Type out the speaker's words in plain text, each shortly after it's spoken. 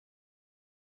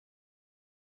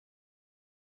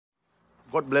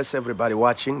God bless everybody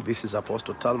watching. This is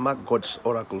Apostle Talma, God's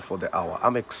Oracle for the Hour.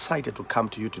 I'm excited to come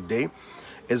to you today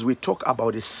as we talk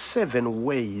about the 7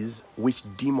 ways which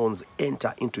demons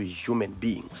enter into human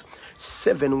beings.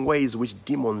 7 ways which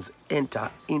demons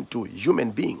enter into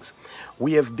human beings.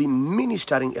 We have been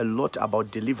ministering a lot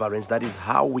about deliverance. That is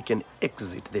how we can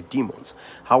exit the demons,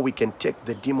 how we can take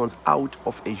the demons out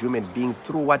of a human being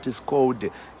through what is called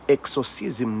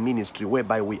exorcism ministry,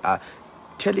 whereby we are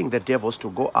telling the devils to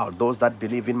go out. Those that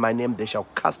believe in my name, they shall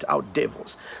cast out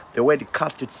devils. The word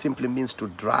cast, it simply means to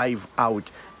drive out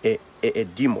a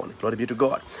demon. Glory be to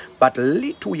God. But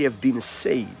little we have been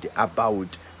said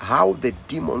about how the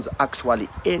demons actually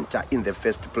enter in the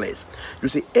first place. You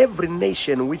see, every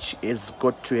nation which has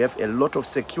got to have a lot of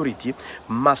security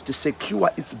must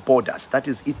secure its borders. That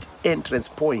is its entrance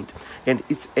point and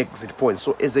its exit point.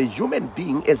 So as a human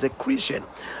being, as a Christian,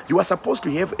 you are supposed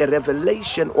to have a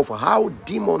revelation of how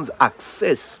demons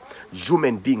access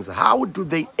human beings. How do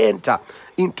they enter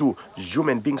into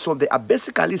human beings? So there are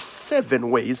basically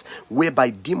 7 ways whereby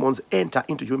demons enter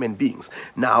into human beings.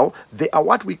 Now, there are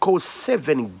what we call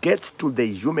 7 gates to the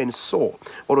human soul,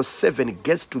 or 7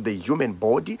 gates to the human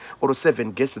body, or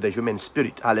 7 gates to the human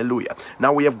spirit. Hallelujah.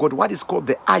 Now we have got what is called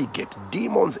the eye gate.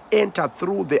 Demons enter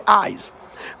through the eyes.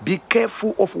 Be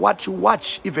careful of what you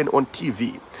watch, even on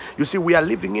TV. You see, we are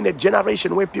living in a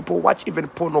generation where people watch even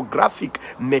pornographic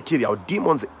material.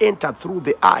 Demons enter through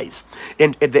the eyes.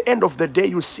 And at the end of the day,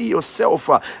 you see yourself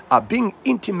being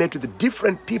intimate with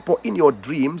different people in your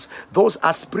dreams. Those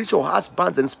are spiritual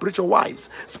husbands and spiritual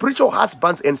wives. Spiritual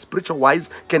husbands and spiritual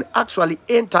wives can actually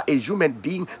enter a human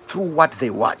being through what they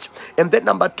watch. And then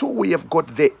number 2, we have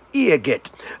got the ear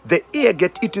gate. The ear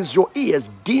gate, it is your ears.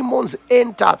 Demons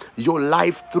enter your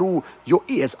life through your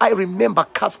ears. I remember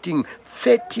casting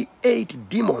 38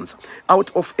 demons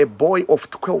out of a boy of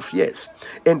 12 years.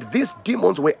 And these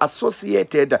demons were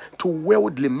associated to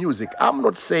worldly music. I'm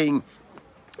not saying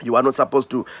you are not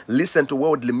supposed to listen to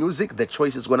worldly music. The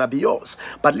choice is going to be yours.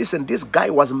 But listen, this guy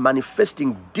was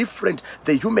manifesting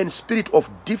the human spirit of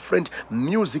different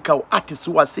musical artists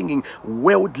who are singing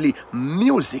worldly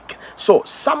music. So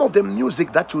some of the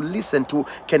music that you listen to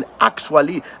can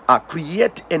actually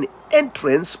create an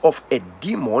entrance of a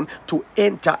demon to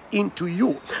enter into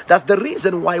you. That's the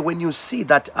reason why when you see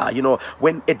that,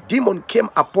 when a demon came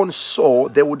upon Saul,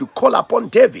 they would call upon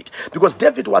David, because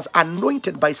David was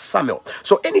anointed by Samuel.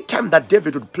 So anytime that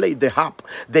David would play the harp,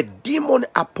 the demon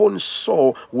upon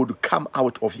Saul would come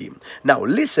out of him. Now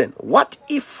listen, what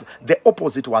if the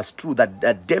opposite was true,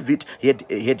 that David had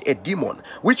a demon?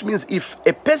 Which means if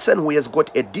a person who has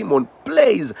got a demon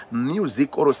plays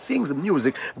music or sings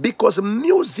music, because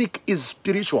music is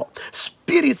spiritual.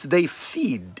 Spirits, they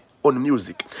feed on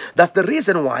music. That's the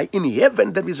reason why in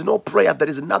heaven there is no prayer, there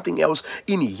is nothing else.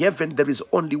 In heaven there is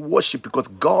only worship, because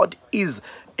God is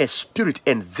a spirit,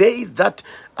 and they that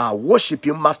worship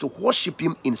him must worship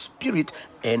him in spirit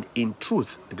and in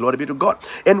truth. Glory be to God.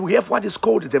 And we have what is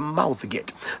called the mouth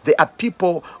gate. There are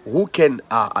people who can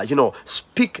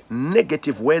speak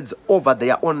negative words over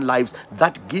their own lives.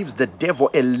 That gives the devil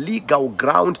a legal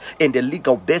ground and a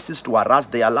legal basis to harass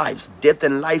their lives. Death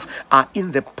and life are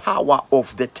in the power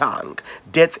of the tongue.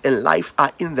 Death and life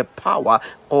are in the power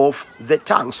of the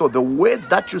tongue. So the words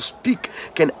that you speak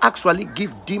can actually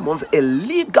give demons a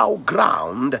legal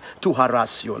ground to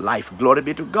harass your life. Glory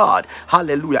be to God.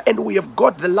 Hallelujah. And we have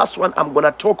got the last one I'm going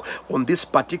to talk on this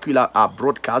particular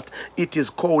broadcast. It is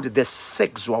called the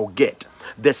sexual gate.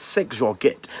 The sexual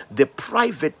gate, the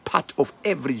private part of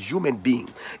every human being.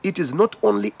 It is not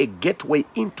only a gateway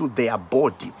into their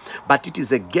body, but it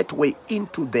is a gateway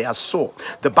into their soul.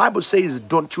 The Bible says,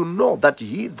 don't you know that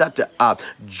he that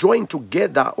joined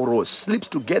together or sleeps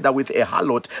together with a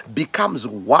harlot becomes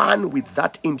one with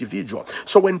that individual?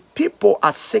 So when people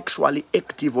are sexually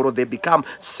active or they become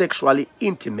sexually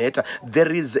intimate,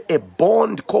 there is a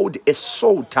bond called a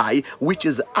soul tie, which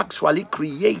is actually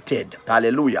created.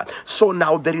 Hallelujah. So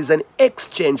now there is an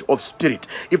exchange of spirit.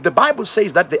 If the Bible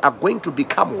says that they are going to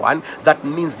become one, that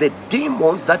means the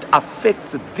demons that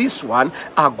affect this one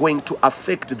are going to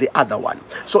affect the other one.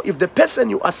 So if the person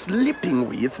you are sleeping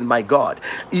with, my God,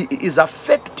 is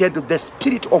affected with the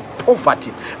spirit of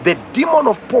poverty, the demon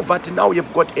of poverty, now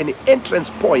you've got an entrance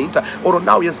point, or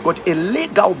now he has got a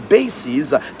legal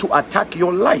basis to attack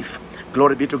your life.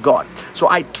 Glory be to God. So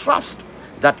I trust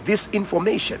that this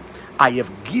information I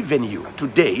have given you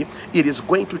today, it is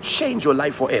going to change your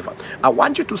life forever. I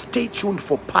want you to stay tuned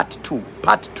for part 2,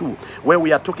 where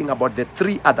we are talking about the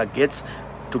 3 other gates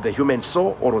to the human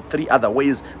soul, or 3 other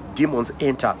ways demons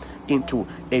enter into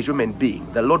a human being.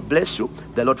 The Lord bless you,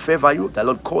 the Lord favor you, the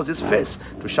Lord cause his face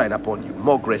to shine upon you.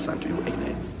 More grace unto you. Amen.